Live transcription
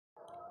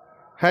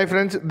Hi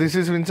friends, this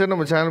is Vincent.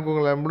 நம்ம சேனலுக்கு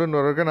உங்களை அன்புடன்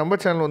வரவேற்க. நம்ம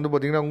சேனல் வந்து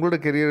பார்த்தீங்கன்னா உங்களோட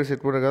கெரியரை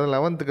செட் பண்ணுறதுக்காக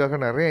 11th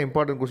நிறைய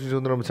இம்பார்ட்டன்ட் கொஸ்டின்ஸ்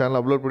வந்து நம்ம சேனல்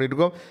அப்லோட் பண்ணிட்டு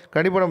இருக்கோம்.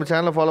 கண்டிப்பாக நம்ம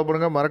சேனலை ஃபாலோ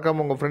பண்ணுங்கள்.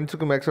 மறக்காமல் உங்கள்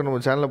ஃப்ரெண்ட்ஸுக்கு மேக்ஸிமம்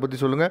நம்ம சேனலை பற்றி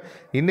சொல்லுங்கள்.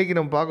 இன்றைக்கி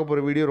நம்ம பார்க்க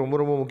போகிற வீடியோ ரொம்ப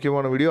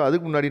முக்கியமான வீடியோ.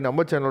 அதுக்கு முன்னாடி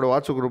நம்ம சேனலோட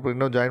வாட்ஸ்அப் குரூப்பில்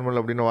இன்னும் ஜாயின்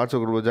பண்ணல அப்படின்னா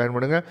வாட்ஸ்அப் குரூப்பில் ஜாயின்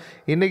பண்ணுங்கள்.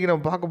 இன்றைக்கி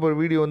நம்ம பார்க்க போகிற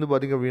வீடியோ வந்து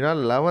பார்த்திங்க அப்படின்னா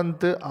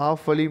 11th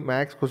halfyearly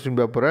மேக்ஸ் கொஸ்டின்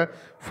பேப்பரை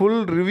ஃபுல்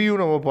ரிவ்யூ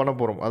நம்ம பண்ண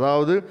போகிறோம்.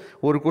 அதாவது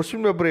ஒரு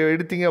கொஸ்டின் பேப்பரை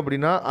எடுத்தீங்க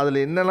அப்படின்னா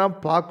அதில் என்னெல்லாம்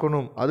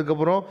பார்க்கணும்,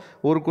 அதுக்கப்புறம்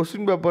ஒரு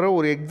கொஸ்டின் பேப்பரை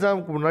ஒரு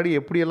எக்ஸாமுக்கு முன்னாடி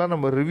எப்படியெல்லாம்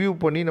நம்ம ரிவ்யூ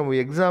பண்ணி நம்ம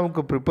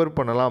எக்ஸாமுக்கு ப்ரிப்பேர்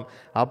பண்ணலாம்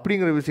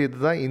அப்படிங்கிற விஷயத்தை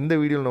தான் இந்த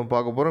வீடியோவில் நம்ம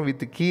பார்க்க போகிறோம்.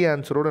 வித் கீ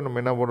ஆன்சரோடு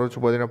நம்ம என்ன பண்ணுறோம்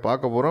பார்த்தீங்கன்னா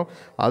பார்க்க போகிறோம்.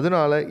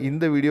 அதனால்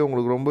இந்த வீடியோ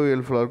உங்களுக்கு ரொம்ப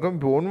ஹெல்ப்ஃபுல்லாக இருக்கும்.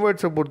 இப்போ ஒன்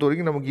வேர்ட்ஸை பொறுத்த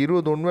வரைக்கும் நமக்கு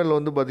 20 ஒன் வேர்டில்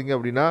வந்து பார்த்திங்க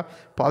அப்படின்னா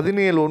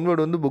 17 ஒன்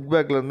வேர்டு வந்து புக்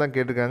பேக்லேருந்து தான்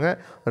கேட்டிருக்காங்க.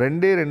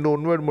 2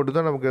 ஒன் வேர்டு மட்டும்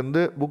தான் நமக்கு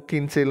வந்து புக்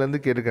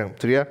இன்சைட்லேருந்து கேட்டிருக்காங்க.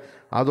 சரியா,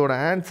 அதோட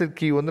ஆன்சர்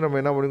கீ வந்து நம்ம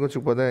என்ன பண்ணி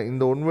வச்சு பார்த்தேன்,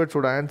 இந்த ஒன்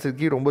வேர்ட்ஸோட ஆன்சர்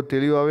கீ ரொம்ப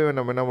தெளிவாகவே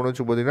நம்ம என்ன பண்ணி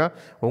வச்சு பார்த்தீங்கன்னா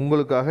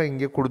உங்களுக்காக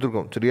இங்கே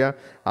கொடுத்துருக்கோம். சரியா,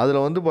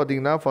 அதில் வந்து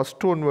பார்த்திங்கன்னா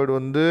ஃபஸ்ட்டு ஒன் வேர்டு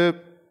வந்து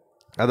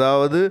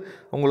அதாவது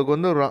உங்களுக்கு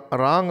வந்து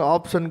ராங்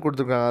ஆப்ஷன்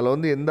கொடுத்துருக்காங்க. அதில்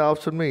வந்து எந்த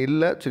ஆப்ஷனுமே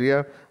இல்லை. சரியா,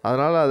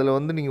 அதனால் அதில்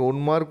வந்து நீங்கள் 1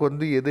 மார்க்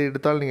வந்து எது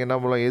எடுத்தாலும் நீங்கள் என்ன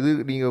பண்ணலாம், எது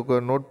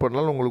நீங்கள் நோட்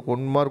பண்ணாலும் உங்களுக்கு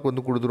 1 மார்க்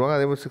வந்து கொடுத்துருவாங்க.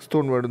 அதேமாதிரி 6th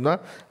ஒன் வேர்டு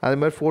தான்,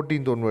 அதேமாதிரி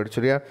 14th ஒன் வேர்டு.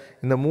 சரியா,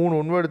 இந்த 3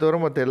 ஒன் வேர்டு தவிர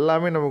மற்ற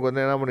எல்லாமே நமக்கு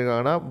வந்து என்ன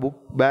பண்ணியிருக்காங்கன்னா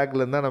புக்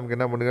பேக்லேருந்து தான் நமக்கு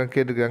என்ன பண்ணியிருக்காங்க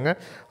கேட்டிருக்காங்க.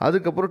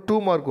 அதுக்கப்புறம்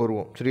 2 மார்க்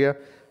வருவோம். சரியா,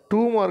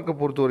 2 மார்க்கை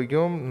பொறுத்த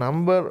வரைக்கும்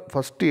நம்பர்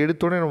ஃபஸ்ட்டு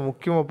எடுத்தோடனே நம்ம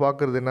முக்கியமாக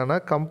பார்க்குறது என்னென்னா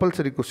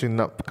கம்பல்சரி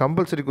கொஸ்டின் தான்.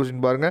 கம்பல்சரி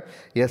கொஸ்டின் பாருங்கள்.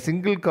 A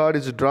single card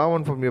is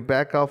drawn from a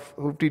back of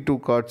 52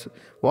 cards.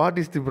 What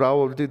is the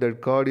probability that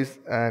card is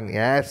and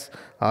as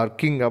R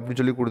king அப்படின்னு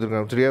சொல்லி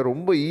கொடுத்துருக்காங்க. சரியா,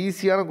 ரொம்ப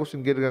ஈஸியான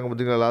கொஸ்டின் கேட்டிருக்காங்க.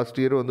 பார்த்தீங்களா, லாஸ்ட்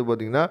இயர் வந்து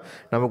பார்த்திங்கன்னா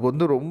நமக்கு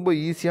வந்து ரொம்ப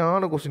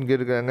ஈஸியான கொஸ்டின்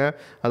கேட்டிருக்காங்க.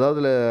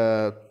 அதாவது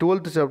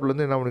 12th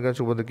சாப்டர்லேருந்து என்ன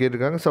பண்ணிருக்காங்க வந்து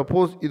கேட்டிருக்காங்க.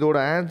 சப்போஸ் இதோட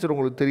ஆன்சர்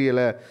உங்களுக்கு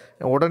தெரியலை,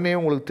 உடனே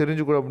உங்களுக்கு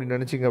தெரிஞ்சுக்கணும் அப்படின்னு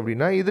நினச்சிங்க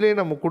அப்படின்னா இதிலே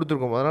நம்ம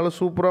கொடுத்துருக்கோம். அதனால்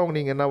சூப்பராக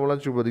நீங்கள் என்ன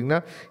பண்ணலாம் சொல்லி பார்த்தீங்கன்னா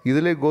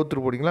இதிலே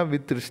கோத்ரூ படிக்கலாம்.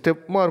 வித்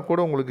ஸ்டெப் மார்க்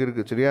கூட உங்களுக்கு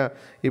இருக்குது. சரியா,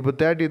 இப்போ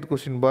 30th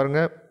கொஸ்டின்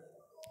பாருங்கள்.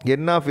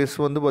 என் ஆஃப் எஸ்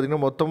வந்து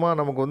பார்த்திங்கன்னா மொத்தமாக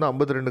நமக்கு வந்து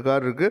 52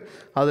 கார்டு இருக்குது.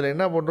 அதில்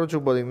என்ன பண்ணுறோம்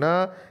சொல்லி பார்த்திங்கன்னா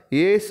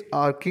ஏஸ்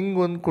ஆர் கிங்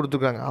வந்து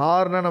கொடுத்துருக்காங்க.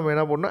 ஆர்னால் நம்ம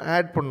என்ன பண்ணணும்,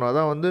 ஆட் பண்ணணும்.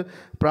 அதான் வந்து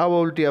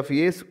probability of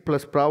ace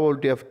plus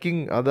probability of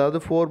king, அதாவது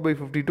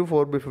 4/52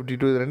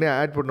 4/52 இது ரெண்டையும்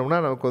ஆட் பண்ணோம்னா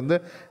நமக்கு வந்து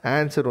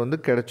ஆன்சர் வந்து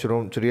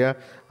கிடச்சிரும். சரியா,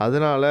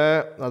 அதனால்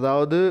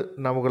அதாவது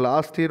நமக்கு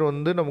லாஸ்ட் இயர்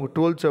வந்து நமக்கு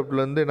 12th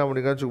சாப்டர்லேருந்து என்ன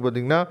பண்ணிருக்கான்னு சொல்லி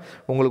பார்த்திங்கன்னா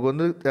உங்களுக்கு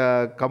வந்து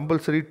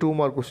கம்பல்சரி 2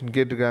 மார்க் கொஸ்டின்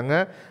கேட்டிருக்காங்க.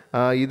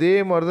 இதே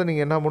மாதிரி தான்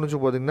நீங்கள் என்ன பண்ணுச்சு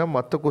பார்த்தீங்கன்னா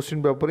மற்ற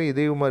கொஸ்டின் பேப்பரும்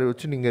இதே மாதிரி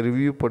வச்சு நீங்கள்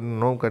ரிவ்யூ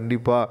பண்ணணும்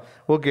கண்டிப்பாக.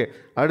 ஓகே,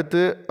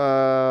 அடுத்து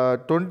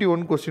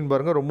 21 கொஸ்டின்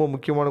பாருங்கள். ரொம்ப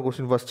முக்கியமான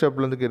கொஸ்டின் ஃபஸ்ட்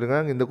சாப்டர்லேருந்து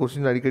கேட்டிருக்காங்க. இந்த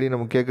கொஸ்டின் அடிக்கடி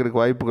நம்ம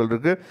கேட்குறதுக்கு வாய்ப்புகள்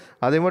இருக்குது.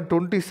 அதே மாதிரி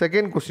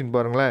 22nd கொஸ்டின்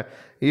பாருங்களேன்.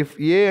 If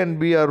A and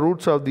B R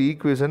roots of the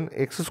equation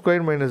x²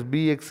 -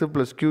 bx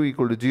 + q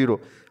 = 0,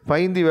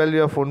 find the value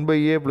of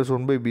 1/a +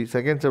 1/b.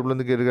 Second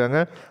சாப்டர்லேருந்து கேட்டிருக்காங்க.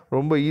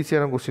 ரொம்ப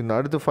ஈஸியான கொஸ்டின்.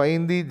 அடுத்து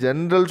find the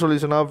general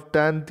solution of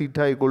tan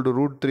θ =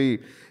 √3.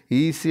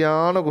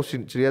 ஈஸியான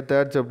கொஸ்டின். சரியா,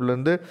 3rd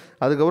சாப்டர்லேருந்து.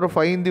 அதுக்கப்புறம்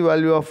find the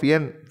value of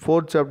n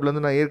 4th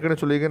சாப்டர்லேருந்து. நான் ஏற்கனவே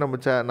சொல்லியிருக்கேன்,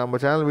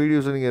 நம்ம சேனல்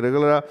வீடியோஸை நீங்கள்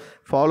ரெகுலராக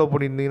ஃபாலோ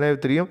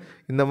பண்ணியிருந்தீங்கன்னா தெரியும்.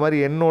 இந்த மாதிரி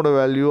என்னோட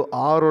வேல்யூ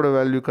ஆரோட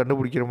வேல்யூ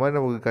கண்டுபிடிக்கிற மாதிரி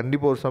நமக்கு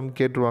கண்டிப்பாக ஒரு சம்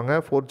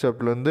கேட்டுருவாங்க 4th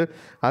சாப்டர்லேருந்து.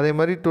 அதே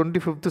மாதிரி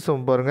 25th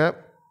சம் பாருங்கள்.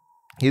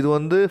 இது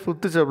வந்து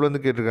 5th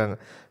சாப்டர்லேருந்து கேட்டிருக்காங்க.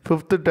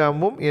 5th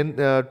டேர்மும்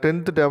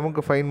 10th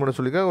டேர்முக்கு ஃபைன் பண்ண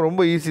சொல்லியிருக்காங்க.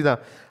 ரொம்ப ஈஸி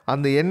தான்.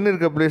 அந்த எண்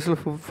இருக்க பிளேஸில்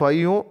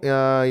 5ம்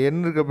எண்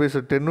இருக்க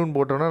பிளேஸில் 10ன்னு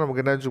போட்டோம்னா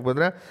நமக்கு என்ன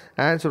பார்த்தீங்கன்னா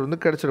ஆன்சர் வந்து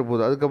கிடச்சிட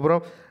போகுது.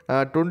 அதுக்கப்புறம்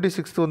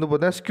 26th வந்து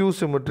பார்த்தீங்கன்னா skew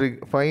symmetric.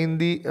 Find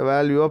the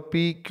value of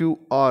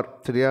PQR.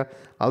 சரியா,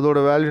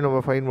 அதோட வேல்யூ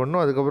நம்ம ஃபைன்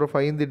பண்ணணும். அதுக்கப்புறம்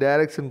find the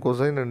direction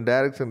cosine and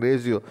direction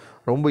ratio.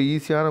 ரொம்ப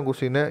ஈஸியான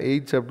கொஸ்டினை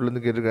 8th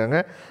சாப்டர்லேருந்து கேட்டிருக்காங்க.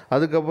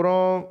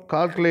 அதுக்கப்புறம்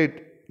calculate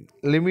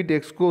limit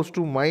x goes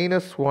to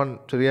 -1.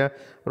 சரியா,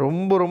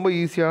 ரொம்ப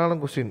ஈஸியான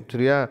கொஸ்டின்.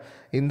 சரியா,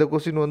 இந்த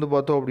கொஸ்டின் வந்து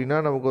பார்த்தோம் அப்படின்னா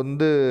நமக்கு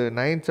வந்து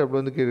 9th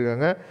சாப்டர்லேருந்து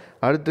கேட்டிருக்காங்க.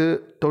 அடுத்து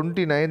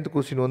 29th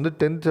கொஸ்டின் வந்து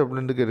 10th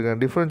சாப்டர்லேருந்து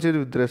கேட்டிருக்காங்க.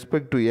 Differentiate with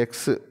respect to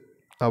X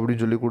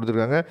அப்படின்னு சொல்லி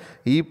கொடுத்துருக்காங்க.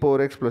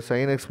 e⁴x +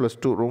 sin x +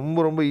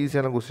 2. ரொம்ப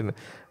ஈஸியான question.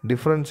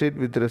 Differentiate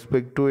with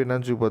respect to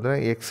என்னன்னு சொல்லி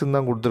பார்த்தீங்கன்னா எக்ஸ்ன்னு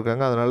தான்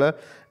கொடுத்துருக்காங்க. அதனால்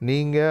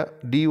நீங்கள்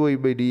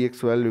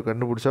dy/dx வேல்யூ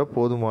கண்டுபிடிச்சா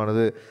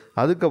போதுமானது.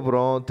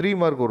 அதுக்கப்புறம் 3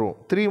 மார்க் வரும்.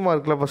 3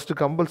 மார்க்கில்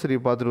ஃபஸ்ட்டு கம்பல்சரி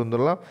பார்த்துட்டு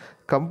வந்துடலாம்.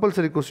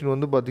 கம்பல்சரி கொஸ்டின்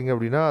வந்து பார்த்திங்க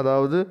அப்படின்னா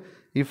அதாவது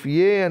if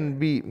A and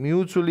B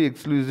mutually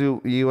exclusive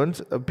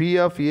events P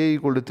of A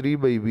 =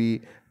 3/b,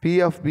 P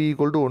of B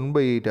 =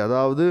 1/8.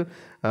 அதாவது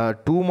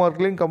 2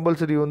 மார்க்லேயும்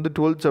கம்பல்சரி வந்து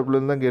 12th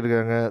சாப்டர்லேருந்து தான்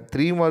கேட்டிருக்காங்க.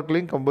 3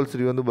 மார்க்லேயும்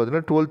கம்பல்சரி வந்து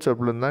பார்த்திங்கன்னா 12th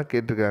சாப்டர்லேருந்து தான்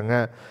கேட்டிருக்காங்க.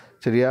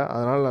 சரியா,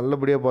 அதனால்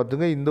நல்லபடியாக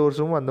பார்த்துங்க. இந்த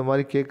வருஷமும் அந்த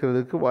மாதிரி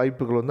கேட்குறதுக்கு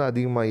வாய்ப்புகள் வந்து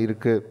அதிகமாக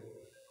இருக்குது.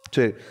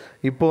 சரி,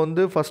 இப்போ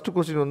வந்து ஃபஸ்ட்டு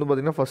கொஸ்டின் வந்து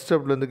பார்த்திங்கன்னா ஃபஸ்ட்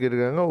சாப்டர்லேருந்து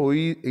கேட்டிருக்காங்க.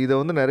 இதை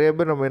வந்து நிறைய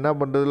பேர் நம்ம என்ன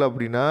பண்ணுறதில்ல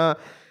அப்படின்னா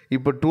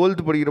இப்போ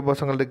 12th படிக்கிற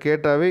பசங்கள்ட்ட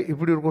கேட்டாவே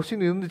இப்படி ஒரு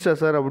கொஸ்டின் இருந்துச்சா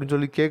சார் அப்படின்னு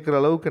சொல்லி கேட்குற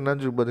அளவுக்கு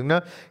என்னன்னு சொல்லி பார்த்திங்கன்னா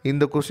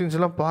இந்த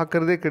கொஸ்டின்ஸ்லாம்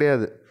பார்க்குறதே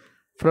கிடையாது.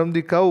 From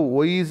the gov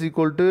y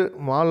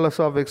 = mod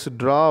of x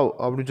draw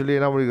அப்படின்னு சொல்லி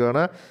என்ன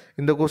பண்ணியிருக்காங்கன்னா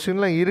இந்த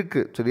கொஸ்டின்லாம்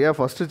இருக்குது சரியா.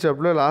 ஃபஸ்ட்டு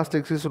சாப்டரில் லாஸ்ட்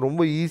எக்ஸசைஸ்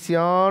ரொம்ப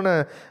ஈஸியான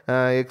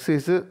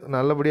எக்ஸசைஸு,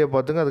 நல்லபடியாக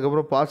பார்த்துங்க.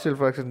 அதுக்கப்புறம் பார்ஷியல்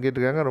ஃப்ராக்ஷன்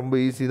கேட்டிருக்காங்க, ரொம்ப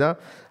ஈஸி தான்.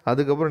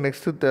 அதுக்கப்புறம்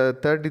நெக்ஸ்ட்டு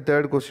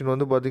 33rd கொஸ்டின்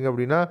வந்து பார்த்திங்க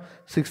அப்படின்னா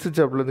 6th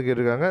சாப்டர்லேருந்து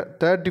கேட்டிருக்காங்க.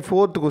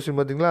 34th கொஸ்டின்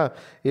பார்த்திங்களா,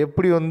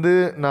 எப்படி வந்து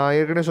நான்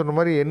ஏற்கனவே சொன்ன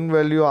மாதிரி என்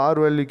வேல்யூ ஆர்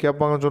வேல்யூ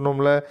கேட்பாங்கன்னு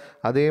சொன்னோம்ல,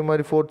 அதே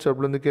மாதிரி 4th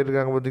சாப்டர்லேருந்து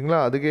கேட்டிருக்காங்க பார்த்திங்களா.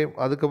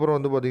 அதுக்கப்புறம்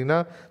வந்து பார்த்திங்கன்னா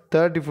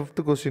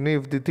 35th question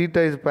if the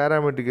theta is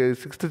parametric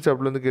 6th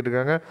சாப்டர்லேருந்து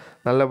கேட்டிருக்காங்க,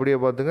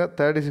 நல்லபடியாக பார்த்துங்க.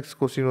 36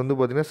 கொஸ்டின் வந்து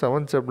பார்த்திங்கன்னா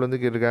 7th சாப்டர்லேருந்து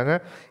கேட்டிருக்காங்க.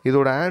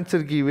 இதோட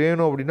ஆன்சர் கீ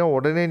வேணும் அப்படின்னா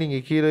உடனே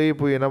நீங்கள் கீழேயே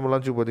போய் என்ன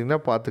பண்ணலாம்னு சொல்லி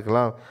பார்த்திங்கன்னா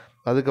பார்த்துக்கலாம்.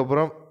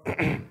 அதுக்கப்புறம்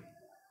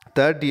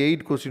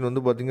 38 கொஸ்டின்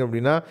வந்து பார்த்திங்க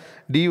அப்படின்னா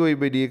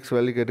dy/dx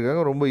வேல்யூ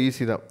கேட்டிருக்காங்க, ரொம்ப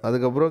ஈஸி தான்.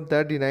 அதுக்கப்புறம்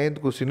 39th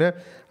கொஸ்டின்,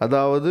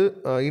 அதாவது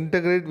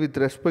integrate with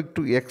respect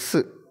to X,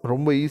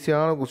 ரொம்ப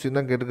ஈஸியான கொஸ்டின்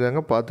தான்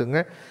கேட்டிருக்காங்க,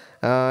 பார்த்துங்க.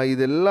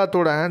 இது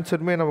எல்லாத்தோட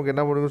ஆன்சருமே நமக்கு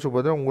என்ன பண்ணுங்கன்னு சொல்லி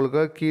பார்த்தீங்கன்னா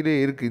உங்களுக்காக கீழே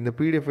இருக்குது. இந்த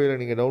பிடிஎஃப் ஃபைலை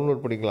நீங்கள்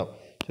டவுன்லோட் பண்ணிக்கலாம்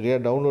சரியா.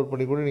 டவுன்லோட்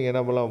பண்ணி கூட நீங்கள்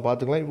என்ன பண்ணலாம்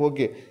பார்த்துக்கலாம்.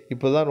 ஓகே,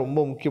 இப்போ தான் ரொம்ப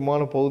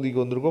முக்கியமான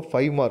பகுதிக்கு வந்திருக்கோம்.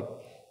 5 மார்க்.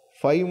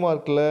 5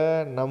 மார்க்கில்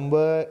நம்ம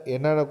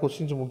என்னென்ன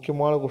கொஸ்டின்ஸ்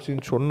முக்கியமான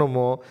கொஸ்டின்ஸ்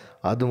சொன்னோமோ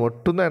அது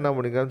மட்டும்தான் என்ன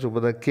பண்ணிக்கலாம்னு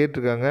சொல்லி தான்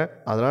கேட்டிருக்காங்க.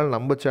 அதனால்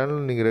நம்ம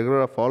சேனல் நீங்கள்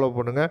ரெகுலராக ஃபாலோ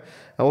பண்ணுங்கள்.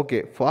 ஓகே,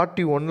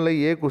 41ல்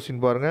ஏ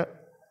கொஸ்டின் பாருங்கள்,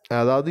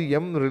 அதாவது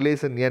M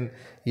relation N,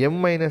 M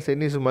minus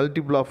n is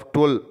multiple of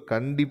 12.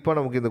 கண்டிப்பாக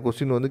நமக்கு இந்த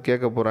கொஸ்டின் வந்து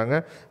கேட்க போகிறாங்க,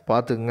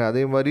 பார்த்துக்குங்க.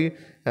 அதே மாதிரி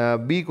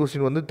பி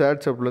கொஸ்டின் வந்து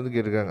 3rd சாப்டர்லேருந்து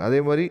கேட்டிருக்காங்க.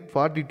 அதே மாதிரி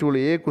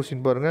 42ல் ஏ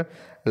கொஸ்டின் பாருங்கள்,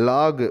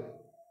 லாக்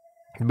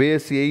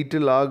பேஸ் 8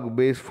 லாக்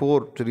பேஸ்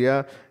 4 சரியா.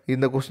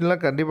 இந்த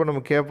கொஸ்டின்லாம் கண்டிப்பாக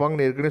நம்ம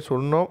கேட்பாங்கன்னு ஏற்கனவே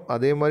சொன்னோம்.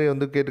 அதே மாதிரி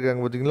வந்து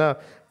கேட்டிருக்காங்க பார்த்தீங்களா.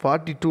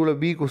 42ல்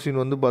பி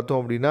கொஸ்டின் வந்து பார்த்தோம்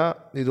அப்படின்னா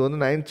இது வந்து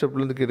 9th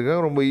சாப்டர்லேருந்து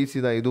கேட்டிருக்காங்க, ரொம்ப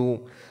ஈஸி தான்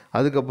இதுவும்.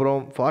 அதுக்கப்புறம்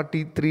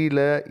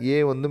 43ல் ஏ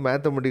வந்து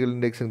மேத்தமெட்டிக்கல்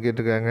இண்டெக்ஷன்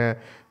கேட்டிருக்காங்க.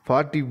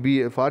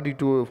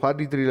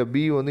 43ல்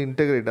பி வந்து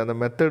இன்டகிரேட், அந்த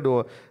மெத்தட்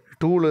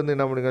 2லேருந்து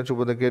என்ன பண்ணுங்க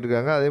சொல்லி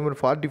கேட்டிருக்காங்க. அதே மாதிரி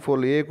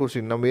 44ல் ஏ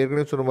கொஸ்டின் நம்ம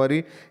ஏற்கனவே சொன்ன மாதிரி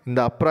இந்த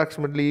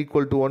அப்ராக்சிமேட்லி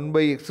ஈக்குவல் டு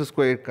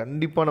 1/x²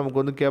 கண்டிப்பாக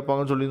நமக்கு வந்து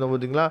கேட்பாங்கன்னு சொல்லியிருந்தோம்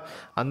பார்த்தீங்களா.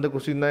 அந்த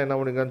கொஸ்டின் தான் என்ன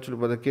பண்ணுங்கன்னு சொல்லி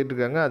பார்த்தா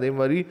கேட்டிருக்காங்க. அதே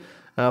மாதிரி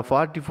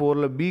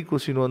 44ல் பி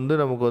கொஸ்டின் வந்து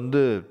நமக்கு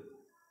வந்து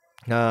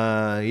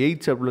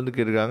 8th சாப்டர்லேருந்து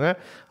கேட்டிருக்காங்க.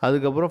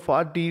 அதுக்கப்புறம்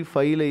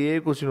 45ல் ஏ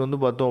கொஸ்டின் வந்து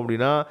பார்த்தோம்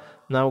அப்படின்னா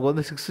நமக்கு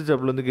வந்து 6th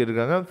சாப்டர்லேருந்து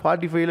கேட்டிருக்காங்க.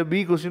 45ல் பி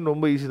கொஸ்டின்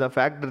ரொம்ப ஈஸி தான்,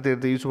 ஃபேக்டர்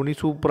தேர்த்தை யூஸ் பண்ணி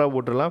சூப்பராக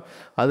போட்டுடலாம்.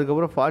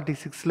 அதுக்கப்புறம்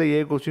 46ல் ஏ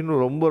கொஸ்டின்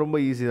ரொம்ப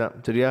ஈஸி தான்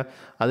சரியா.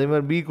 அதே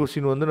மாதிரி பி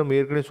கொஸ்டின் வந்து நம்ம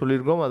ஏற்கனவே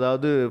சொல்லியிருக்கோம்.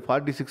 அதாவது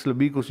 46ல்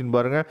பி கொஸ்டின்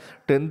பாருங்கள்,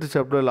 10th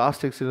சாப்டர்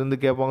லாஸ்ட் எக்ஸ்லேருந்து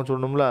கேட்பாங்கன்னு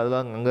சொன்னோம்ல,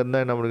 அதெல்லாம் அங்கேருந்து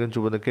தான் என்ன பண்ணுங்கன்னு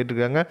சொல்லி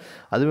கேட்டிருக்காங்க.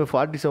 அதுமாதிரி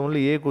 47ல்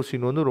ஏ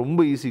கொஸ்டின் வந்து ரொம்ப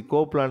ஈஸி,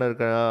 கோப்ளானர்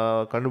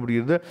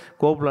கண்டுபிடிக்கிறது,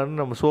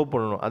 கோப்ளானர் நம்ம சோப்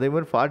பண்ணணும். அதே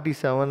மாதிரி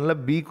 47ல்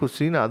பி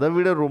கொஸ்டின் அதை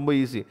விட ரொம்ப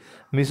ஈஸி,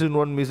 மிஷின்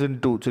 1 மிஷின்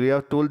 2 சரியா.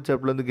 12th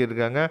சாப்டர்லேருந்து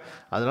கேட்டிருக்காங்க.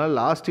 அதனால்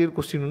லாஸ்ட் இயர்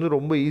கொஸ்டின் வந்து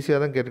ரொம்ப ஈஸியாக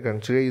தான்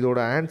கேட்டிருக்காங்க சரியா. இதோட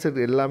ஆன்சர்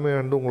எல்லாமே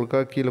வந்து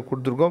உங்களுக்காக கீழே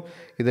கொடுத்துருக்கோம்.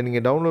 இதை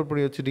நீங்கள் டவுன்லோட்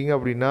பண்ணி வச்சுட்டீங்க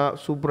அப்படின்னா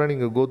சூப்பராக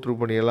நீங்கள் கோ த்ரூ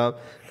பண்ணிடலாம்.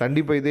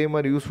 கண்டிப்பாக இதே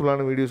மாதிரி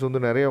யூஸ்ஃபுல்லான வீடியோஸ்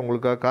வந்து நிறைய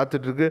உங்களுக்காக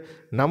காத்துட்ருக்கு.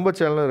 நம்ம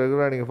சேனலை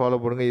ரெகுலராக நீங்கள் ஃபாலோ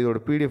பண்ணுங்கள்.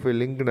 இதோட பிடிஎஃப்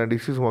லிங்க் நான்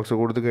டிஸ்கிரிப்ஷன் பாக்ஸை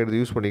கொடுத்துக்க,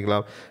 எடுத்து யூஸ்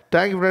பண்ணிக்கலாம்.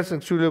 தேங்க்யூ ஃப்ரெண்ட்ஸ்,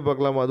 நெக்ஸ்ட் வீடியோ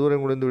பார்க்கலாம். அதுவரை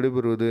உங்களிருந்து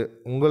விடைபெறுவது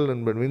உங்கள்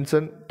நண்பன்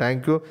வின்சென்ட்.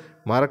 தேங்க்யூ.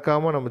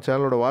 மறக்காமல் நம்ம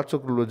சேனலோட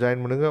வாட்ஸ்அப் குரூப்பில்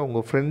ஜாயின் பண்ணுங்கள்.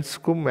 உங்கள்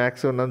ஃப்ரெண்ட்ஸ்க்கும்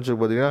மேக்ஸிமம் என்னன்னு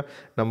சொல்லி பார்த்தீங்கன்னா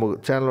நம்ம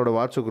சேனலோட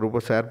வாட்ஸ்அப்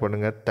குரூப்பை ஷேர்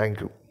பண்ணுங்கள்.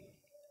 தேங்க்யூ.